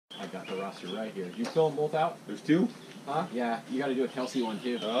got the roster right here. Did you fill them both out? There's two? Huh? Yeah, you got to do a Kelsey one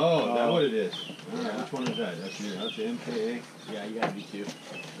too. Oh, that's what it is. Yeah. Which one is that? That's the MKA. Yeah, you got to do two.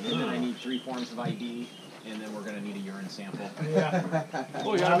 And then I need 3 forms of ID, and then we're going to need a urine sample. Yeah.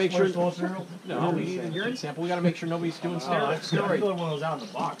 Well, we got to make sure. No, we need a urine sample. We got to make sure nobody's doing I steroids. filled one of those out in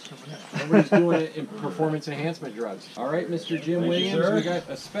the box. Nobody's doing it in performance enhancement drugs. All right, Mr. Jim Thank you, Williams, sir. we got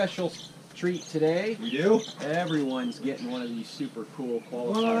a special treat today. We do? Everyone's getting one of these super cool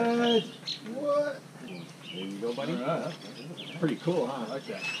qualifiers. What? There you go, buddy. All right. Pretty cool, huh? I like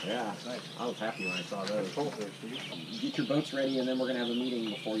that. Yeah, I was happy when I saw those. Get your boats ready, and then we're going to have a meeting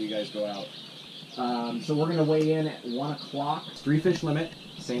before you guys go out. So we're going to weigh in at 1 o'clock. 3 fish limit,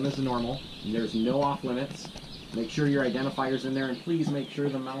 same as the normal. And there's no off limits. Make sure your identifier's in there, and please make sure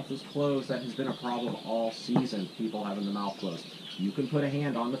the mouth is closed. That has been a problem all season, people having the mouth closed. You can put a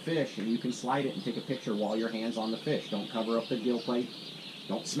hand on the fish, and you can slide it and take a picture while your hand's on the fish. Don't cover up the gill plate.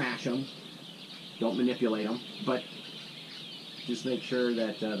 Don't smash them. Don't manipulate them. But just make sure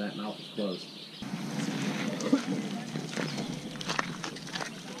that that mouth is closed.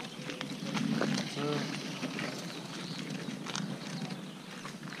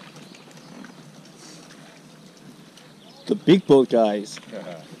 The big boat guys.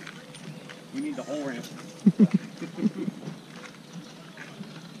 We need the whole ramp.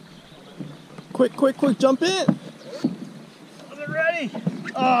 Quick, jump in. Was it ready?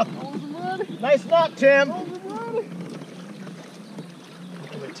 Nice luck, Tim.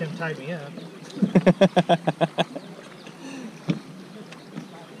 Wait, Tim tied me up.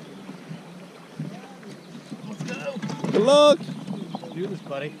 Let's go. Good luck. Do this,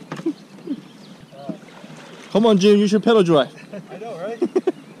 buddy. Come on, Jim, use your pedal drive. I know, right?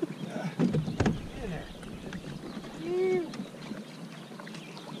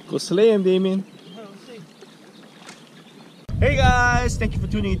 Go slay him, Damien. Hey guys, thank you for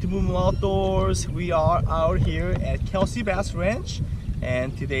tuning into Moo Moo Outdoors. We are out here at Kelsey Bass Ranch,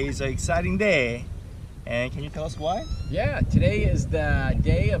 and today is an exciting day. And can you tell us why? Yeah, today is the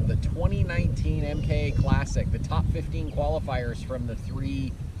day of the 2019 MKA Classic. The top 15 qualifiers from the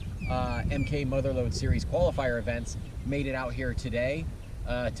 3 MKA Motherlode Series qualifier events made it out here today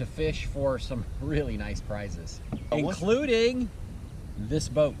to fish for some really nice prizes, including this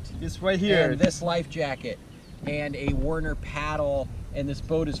boat. This right here. And this life jacket and a Werner paddle, and this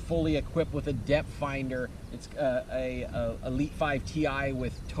boat is fully equipped with a depth finder. It's a Elite 5 Ti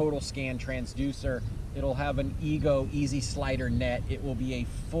with total scan transducer. It'll have an Ego easy slider net. It will be a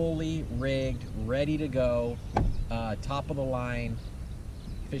fully rigged, ready to go, top of the line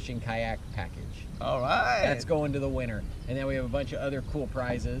fishing kayak package. All right. That's going to the winner. And then we have a bunch of other cool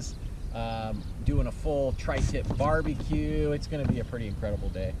prizes. Doing a full tri-tip barbecue. It's going to be a pretty incredible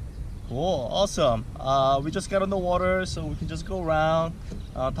day. Cool, awesome. We just got on the water, so we can just go around,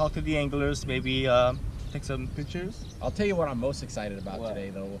 talk to the anglers, maybe take some pictures. I'll tell you what I'm most excited about today,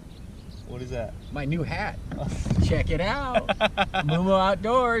 though. What is that? My new hat. Check it out. Moo Moo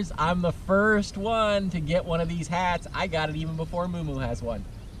Outdoors. I'm the first one to get one of these hats. I got it even before Moo Moo has one.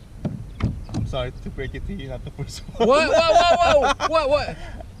 I'm sorry to break it to you, not the first one. What?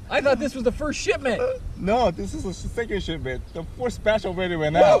 I thought this was the first shipment. No, this is the second shipment. The first batch already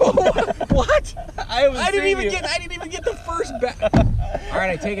went out. What? I didn't even get the first batch. All right,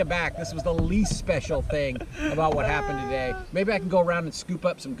 I take it back. This was the least special thing about what happened today. Maybe I can go around and scoop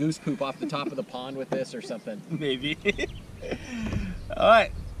up some goose poop off the top of the pond with this or something. Maybe. All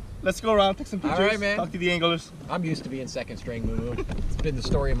right, let's go around, take some pictures, All right, man. talk to the anglers. I'm used to being second string, Moo Moo. It's been the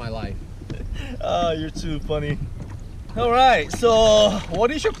story of my life. Oh, you're too funny. All right, so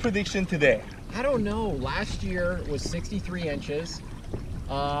what is your prediction today? I don't know. Last year was 63 inches.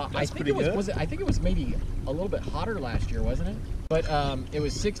 I think pretty good. I think it was maybe a little bit hotter last year, wasn't it? But it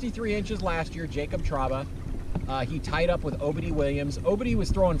was 63 inches last year. Jacob Traba. He tied up with Obedy Williams. Obedy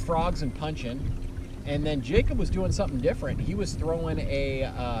was throwing frogs and punching, and then Jacob was doing something different. He was throwing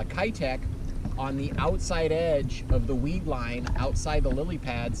a Kitech on the outside edge of the weed line, outside the lily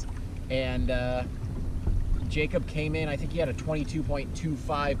pads, and Jacob came in. I think he had a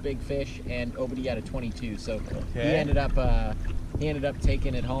 22.25 big fish, and Obedy had a 22. So he ended up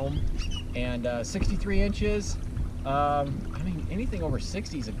taking it home. And 63 inches. I mean, anything over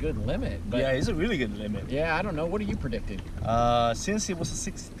 60 is a good limit. But yeah, it's a really good limit. yeah, I don't know. What are you predicting? Since it was a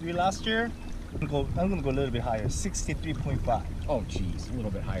 63 last year, I'm gonna go a little bit higher, 63.5. Oh, geez, a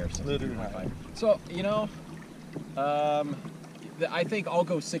little bit higher. A little bit higher. So you know, I think I'll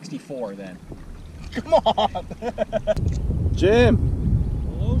go 64 then. Come on! Jim!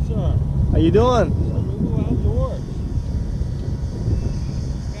 Hello, sir. How you doing? Moo Moo Outdoors.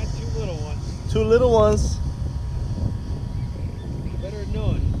 Got 2 little ones. 2 little ones. Better than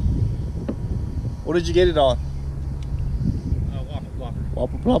none. What did you get it on? Whopper plopper.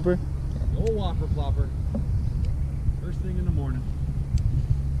 Whopper plopper? The old whopper plopper. First thing in the morning.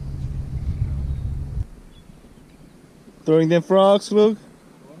 Throwing them frogs, Luke?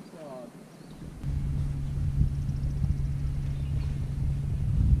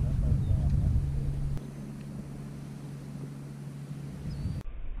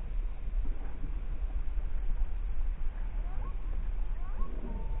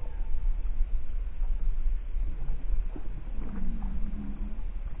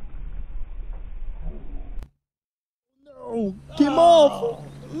 No, came off.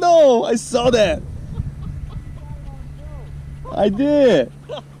 No, I saw that. I did.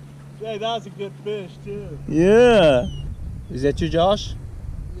 Yeah, that was a good fish too. Yeah. Is that you, Josh?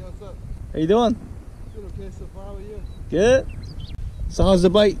 Yeah, what's up? How you doing? Doing okay so far. How are you? Good. So how's the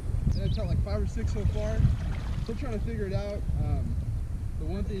bite? Yeah, I've caught like 5 or 6 so far. Still trying to figure it out. The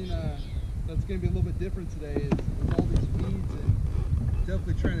one thing that's going to be a little bit different today is with all these weeds, and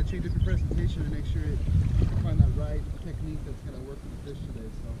definitely trying to change up your presentation and make sure you find that right technique that's going to work for the fish today.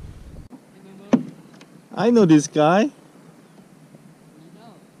 So. I know this guy.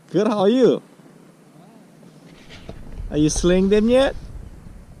 Good, how are you? Are you slaying them yet?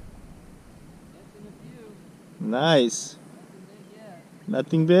 Nice.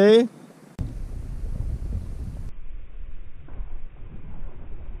 Nothing big?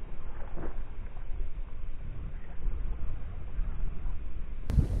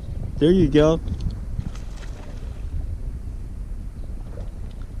 There you go.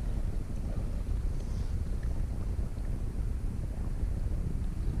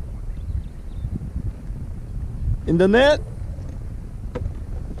 In the net?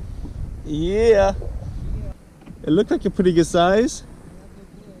 Yeah. It looked like a pretty good size.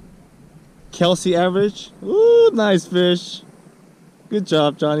 Kelsey average. Ooh, nice fish. Good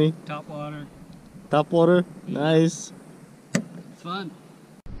job, Johnny. Top water. Top water. Nice. It's fun.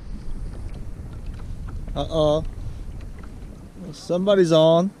 Uh-oh. Somebody's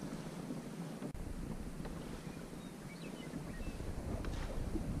on.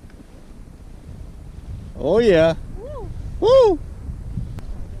 Oh yeah. Woo! Woo!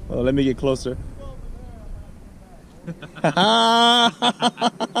 Oh, let me get closer. Got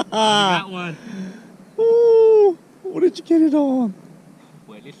one. Woo! What did you get it on?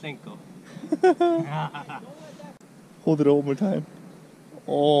 Hold it one more time.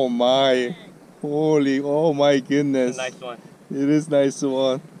 Oh my. Holy, oh my goodness. Nice one. It is nice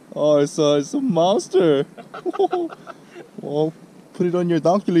one. Oh, it's a monster. Well, put it on your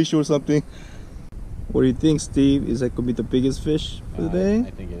donkey leash or something. What do you think, Steve? Is that going to be the biggest fish for the day?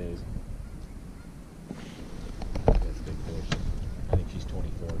 I think it is. That's a big fish. I think she's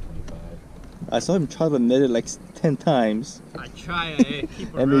 24, 25. I saw him try to net it like 10 times. I try to keep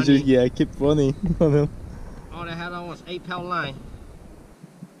it And running. just, yeah, keep running on him. All I had on was 8-pound line.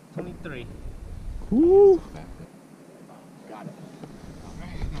 23. Woo! Got it.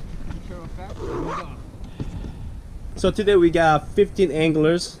 So today we got 15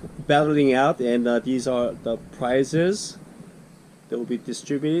 anglers battling out, and these are the prizes that will be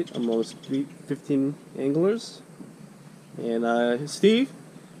distributed amongst 15 anglers. And Steve,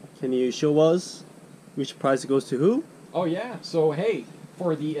 can you show us which prize goes to who? Oh yeah, so hey,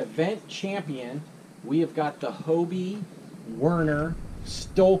 for the event champion, we have got the Hobie, Werner,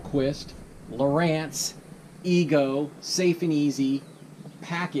 Stolquist, Lowrance, Ego, Safe and Easy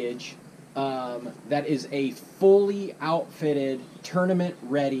package. That is a fully outfitted,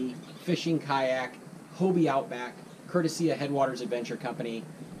 tournament-ready fishing kayak, Hobie Outback, courtesy of Headwaters Adventure Company.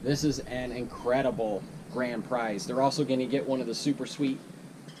 This is an incredible grand prize. They're also going to get one of the super sweet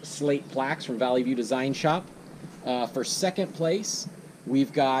slate plaques from Valley View Design Shop. For second place,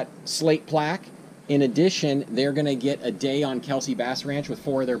 we've got slate plaque. In addition, they're going to get a day on Kelsey Bass Ranch with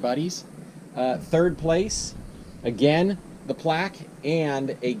 4 of their buddies. Third place, again, the plaque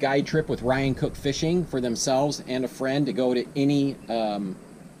and a guide trip with Ryan Cook Fishing for themselves and a friend to go to any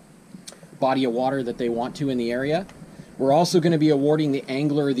body of water that they want to in the area. We're also going to be awarding the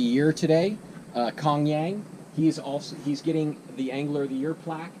Angler of the Year today, Kong Yang. He's getting the Angler of the Year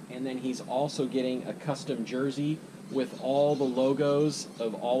plaque, and then he's also getting a custom jersey with all the logos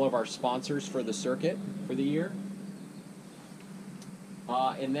of all of our sponsors for the circuit for the year.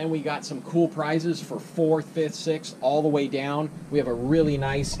 And then we got some cool prizes for 4th, 5th, 6th, all the way down. We have a really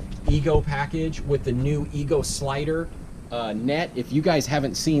nice Ego package with the new Ego slider net. If you guys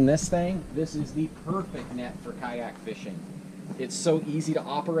haven't seen this thing, this is the perfect net for kayak fishing. It's so easy to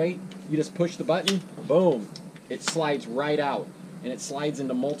operate. You just push the button, boom, it slides right out, and it slides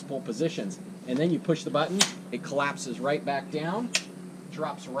into multiple positions. And then you push the button, it collapses right back down,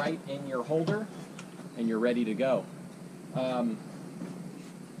 drops right in your holder, and you're ready to go.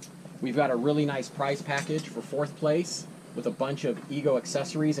 We've got a really nice prize package for 4th place with a bunch of Ego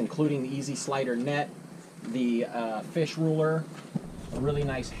accessories, including the Easy Slider net, the fish ruler, a really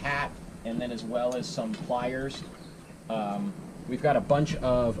nice hat, and then as well as some pliers. We've got a bunch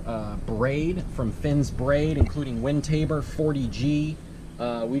of braid from Finn's Braid, including Wind Tabor 40G.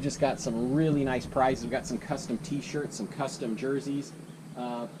 We just got some really nice prizes. We've got some custom t-shirts, some custom jerseys.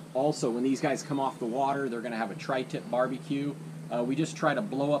 Also, when these guys come off the water, they're going to have a tri-tip barbecue. We just try to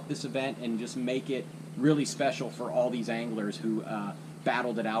blow up this event and just make it really special for all these anglers who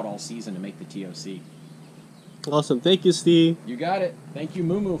battled it out all season to make the TOC. Awesome. Thank you, Steve. You got it. Thank you,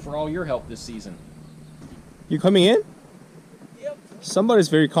 Moo Moo, for all your help this season. You coming in? Yep. Somebody's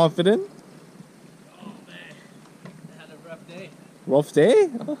very confident. Oh man, I had a rough day. Rough day?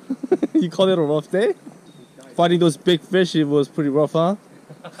 You call it a rough day? Fighting those big fish, it was pretty rough, huh?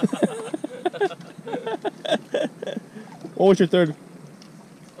 What was your third?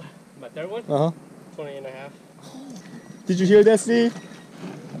 My third one? Uh-huh. 20 and a half. Did you hear that, Steve?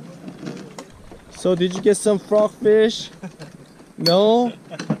 So did you get some frogfish? No?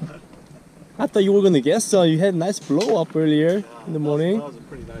 I thought you were going to get some. You had a nice blow up earlier in the morning. That was a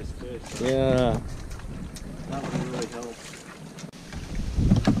pretty nice fish. Yeah. That one really helped.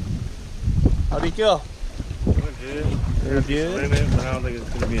 How'd it go? Went good. Very good. Limit, but I don't think it's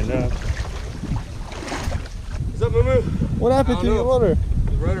going to be enough. What's up, Moo? What happened to your rudder?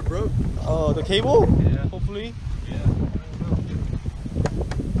 The rudder broke. Oh, the cable? Yeah. Hopefully. Yeah.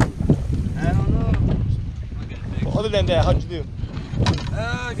 I don't know. Well, other than that, how'd you do?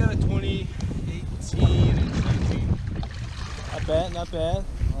 I got a 20, 18, and 17. Not bad, not bad.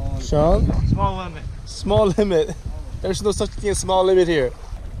 Sean? Small limit. Small limit. There's no such thing as small limit here.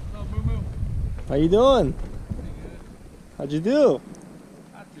 What's up, Moo? How you doing? Pretty good. How'd you do?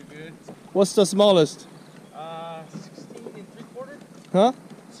 Not too good. What's the smallest? 16 and 3/4. Huh?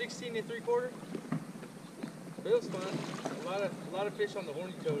 16 and 3/4. But it was fun. A lot of fish on the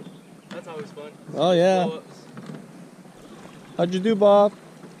horny toad. That's always fun. Oh yeah. Blow-ups. How'd you do, Bob?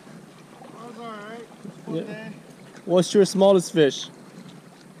 I was alright. Yeah. What's your smallest fish?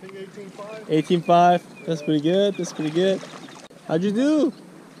 I think 18.5. 18.5. That's pretty good. That's pretty good. How'd you do?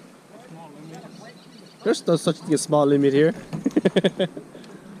 There's no such thing as small limit here.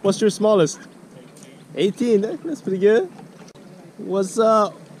 What's your smallest? 18. That's pretty good. What's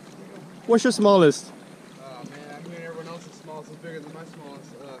your smallest? Oh man, I'm hearing everyone else's smallest is bigger than my smallest.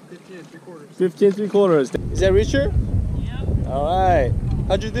 15 and 3/4. 15 3/4. Is that Richard? Yep. All right.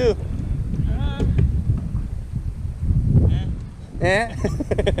 How'd you do? Eh?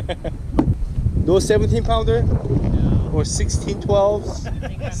 No 17 pounder? Or 16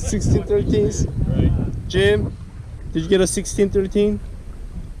 12s? 16 13s? Right. Jim, did you get a 16 13?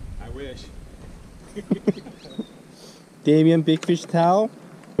 I wish. Damien, Big Fish Towel?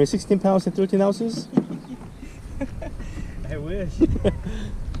 16 pounds and 13 ounces? I wish.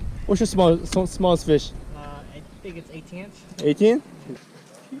 What's your smallest fish? I think it's 18 inch. 18?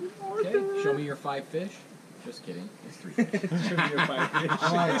 Okay, show me your 5 fish. Just kidding. It's 3 fish.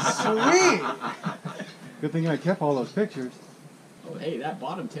 Sweet! Good thing I kept all those pictures. Oh, hey, that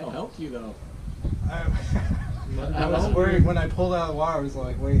bottom tail helped you though. I was worried when I pulled out the wire. I was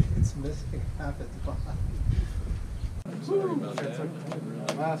like, wait, it's missing half at the bottom. Sorry about that.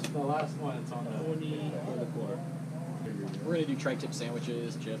 The last one, it's on the 20 for the quarter. We're gonna do tri-tip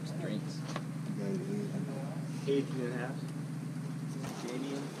sandwiches, chips, drinks. 18 and a half.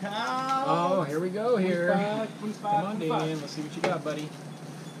 Oh, here we go here. 25, Come on, Damien. Let's see what you got, buddy.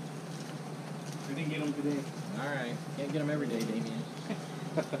 We didn't get them today. All right. Can't get them every day, Damien.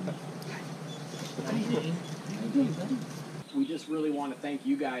 We just really want to thank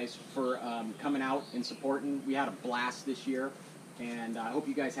you guys for coming out and supporting. We had a blast this year, and I hope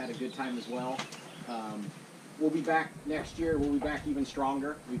you guys had a good time as well. We'll be back next year. We'll be back even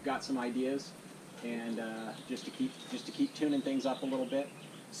stronger. We've got some ideas, and just to keep tuning things up a little bit.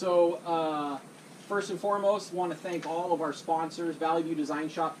 So first and foremost, want to thank all of our sponsors. Valley View Design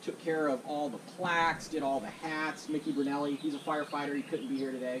Shop took care of all the plaques, did all the hats. Mickey Brunelli, he's a firefighter. He couldn't be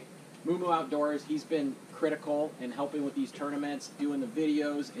here today. Moo Moo Outdoors, he's been critical in helping with these tournaments, doing the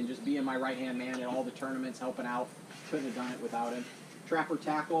videos, and just being my right-hand man at all the tournaments, helping out. Couldn't have done it without him. Trapper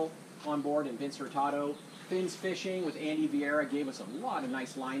Tackle on board, and Vince Hurtado. Finn's Fishing with Andy Vieira gave us a lot of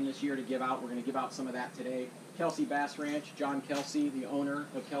nice line this year to give out. We're going to give out some of that today. Kelsey Bass Ranch, John Kelsey, the owner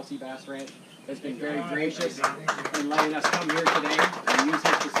of Kelsey Bass Ranch, has been very gracious in letting us come here today and use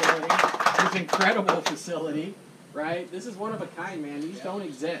his facility. His incredible facility, right? This is one of a kind, man. These don't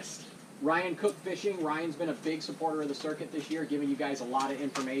exist. Ryan Cook Fishing. Ryan's been a big supporter of the circuit this year, giving you guys a lot of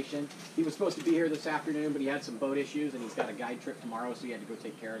information. He was supposed to be here this afternoon, but he had some boat issues, and he's got a guide trip tomorrow, so he had to go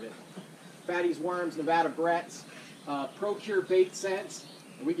take care of it. Fatty's Worms, Nevada Brett's, Procure Bait Scents.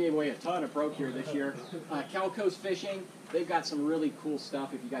 We gave away a ton of Procure this year. Calco's Fishing. They've got some really cool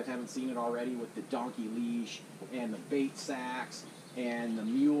stuff if you guys haven't seen it already, with the donkey leash and the bait sacks and the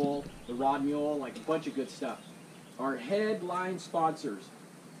mule, the rod mule, like a bunch of good stuff. Our headline sponsors,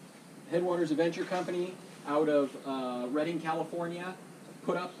 Headwaters Adventure Company out of Redding, California,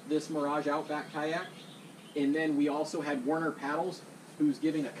 put up this Mirage Outback kayak. And then we also had Werner Paddles, who's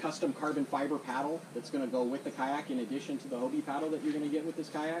giving a custom carbon fiber paddle that's going to go with the kayak in addition to the Hobie paddle that you're going to get with this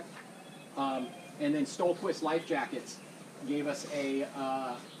kayak. And then Stole Twist Life Jackets gave us a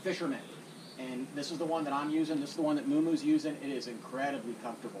fisherman. And this is the one that I'm using. This is the one that Mumu's using. It is incredibly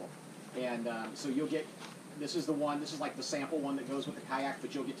comfortable. And so you'll get, this is the one, this is like the sample one that goes with the kayak,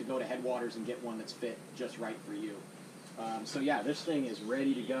 but you'll get to go to Headwaters and get one that's fit just right for you. So yeah, this thing is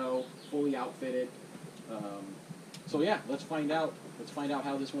ready to go, fully outfitted. So yeah, let's find out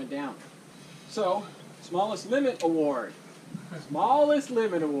how this went down. So, smallest limit award. Smallest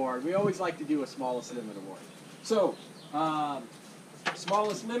limit award. We always like to do a smallest limit award. So,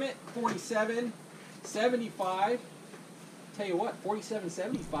 smallest limit, 47.75. Tell you what,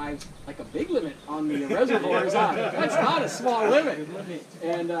 47.75 is like a big limit on the reservoirs. That's not a small limit.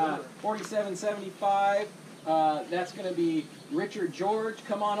 And 47.75, that's going to be Richard George.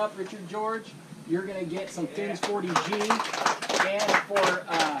 Come on up, Richard George. You're going to get some Fins 40G. And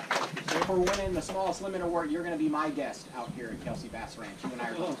for winning the smallest limit award, you're going to be my guest out here at Kelsey Bass Ranch. You and I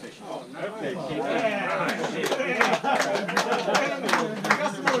are going fishing.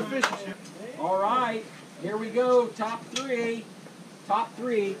 All right, here we go. Top three. Top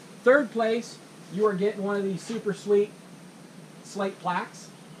three. Third place, you are getting one of these super sweet slate plaques.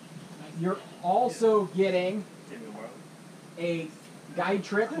 You're also getting a guide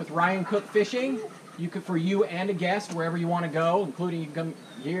trip with Ryan Cook Fishing. You could, for you and a guest, wherever you want to go, including you can come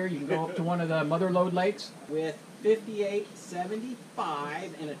here, you can go up to one of the Motherlode lakes. With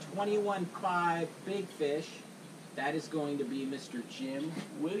 58.75 and a 21.5 big fish, that is going to be Mr. Jim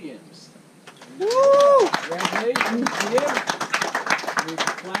Williams. Woo! Congratulations, Jim. Here's your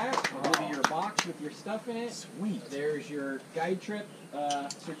plaque. I'll give you your box with your stuff in it. Sweet. There's your guide trip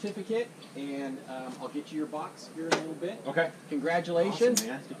certificate, and I'll get you your box here in a little bit. Okay. Congratulations.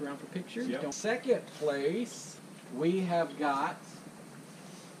 Awesome, man. Stick around for pictures. Yep. Second place, we have got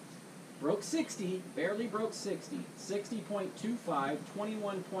broke 60, barely broke 60, 60.25,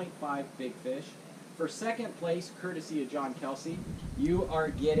 21.5 big fish. For second place, courtesy of John Kelsey, you are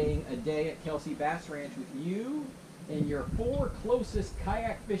getting a day at Kelsey Bass Ranch with you and your 4 closest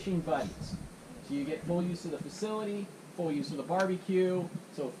kayak fishing buddies. So you get full use of the facility, full use of the barbecue.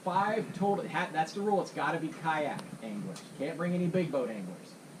 So 5 total. That's the rule. It's got to be kayak anglers. Can't bring any big boat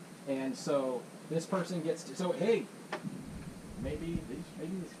anglers. And so this person gets to. So hey, maybe these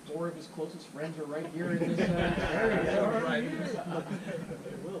 4 of his closest friends are right here in this area. Right here.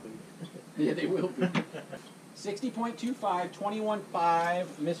 They will be. Yeah, they will be. 60.25, 21.5,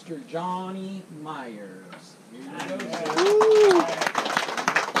 Mr. Johnny Myers. Here you go, sir.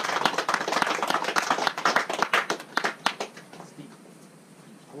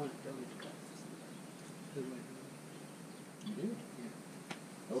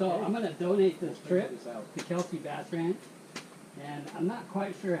 So I'm going to donate this trip to Kelsey Bass Ranch, and I'm not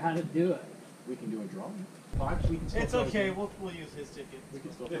quite sure how to do it. We can do a drawing. It's okay. We'll use his ticket. We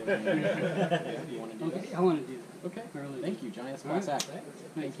can still throw it in. If you want to do Okay, that. I want to do that. Okay. Really. Thank you, Johnny. That's class All act.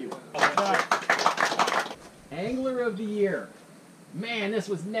 Thank you. Right. Angler of the Year. Man, this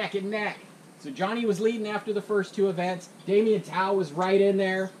was neck and neck. So Johnny was leading after the first 2 events. Damian Tao was right in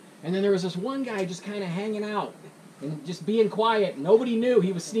there. And then there was this one guy just kind of hanging out and just being quiet. Nobody knew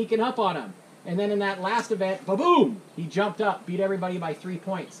he was sneaking up on him. And then in that last event, ba-boom, he jumped up, beat everybody by 3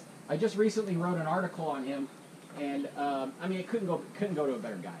 points. I just recently wrote an article on him, and I mean, it couldn't go to a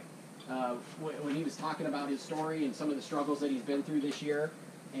better guy. When he was talking about his story and some of the struggles that he's been through this year,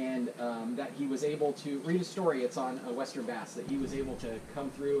 and that he was able to read his story. It's on Western Bass, that he was able to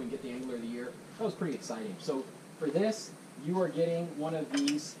come through and get the Angler of the Year. That was pretty exciting. So for this, you are getting one of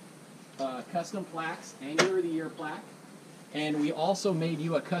these custom plaques, Angler of the Year plaque, and we also made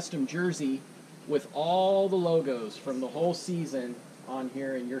you a custom jersey with all the logos from the whole season on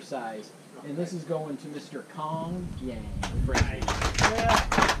here in your size. And this is going to Mr. Kong Yang.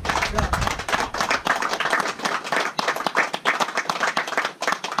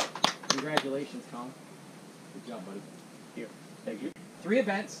 Congratulations, Kong. Good job, buddy. Here. Thank you. 3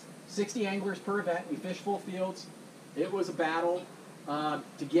 events, 60 anglers per event. We fished full fields. It was a battle.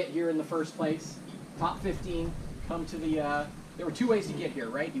 to get here in the first place. Top 15 come to the, there were two ways to get here,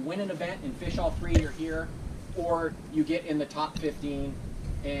 right? You win an event and fish all three, you're here, or you get in the top 15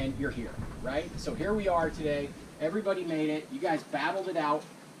 and you're here, right? So here we are today. Everybody made it. You guys battled it out,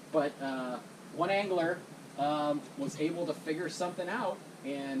 but one angler was able to figure something out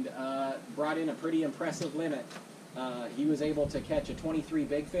and brought in a pretty impressive limit. He was able to catch a 23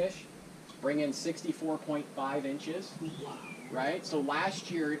 big fish, bring in 64.5 inches, right? So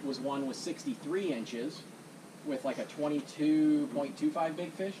last year it was one with 63 inches with like a 22.25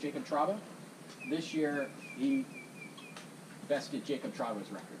 big fish, Jacob Traba. This year he bested Jacob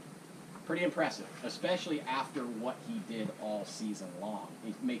Traba's record. Pretty impressive, especially after what he did all season long.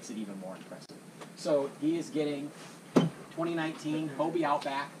 It makes it even more impressive. So he is getting 2019 Hobie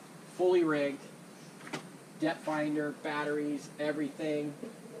Outback, fully rigged, depth finder, batteries, everything,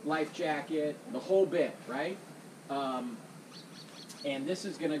 life jacket, the whole bit, right? And this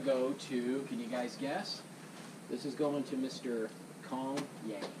is going to go to, can you guys guess? This is going to Mr. Kong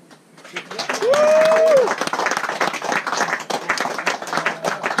Yang.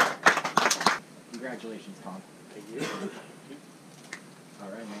 Congratulations, Kong. Thank you. All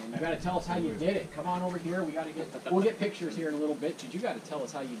right, man. You got to tell us how you did it. Come on over here. We'll get pictures here in a little bit, but you got to tell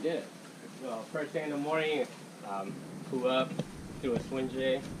us how you did it. Well, first thing in the morning, flew up, threw a swing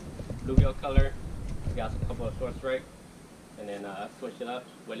jig, bluegill color, got a couple of short strike, and then switched it up,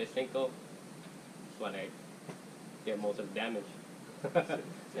 Willis Cinco. That's when I get most of the damage.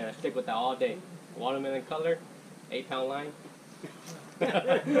 And I stick with that all day. Watermelon color, 8-pound line.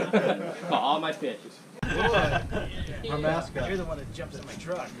 Caught all my fish. Our mascot. You're the one that jumps in my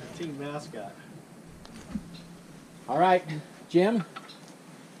truck. Team mascot. All right, Jim.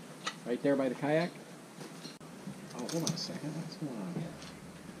 Right there by the kayak. Oh, hold on a second. What's going on here?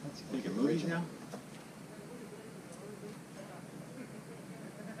 That's Taking movies now?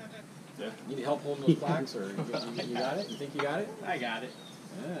 Yeah. Need help holding those flags, or you got it? You think you got it? I got it.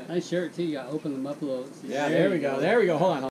 Yeah. Nice shirt too. You got to open them up a little. Yeah, there we go. There we go. Hold on.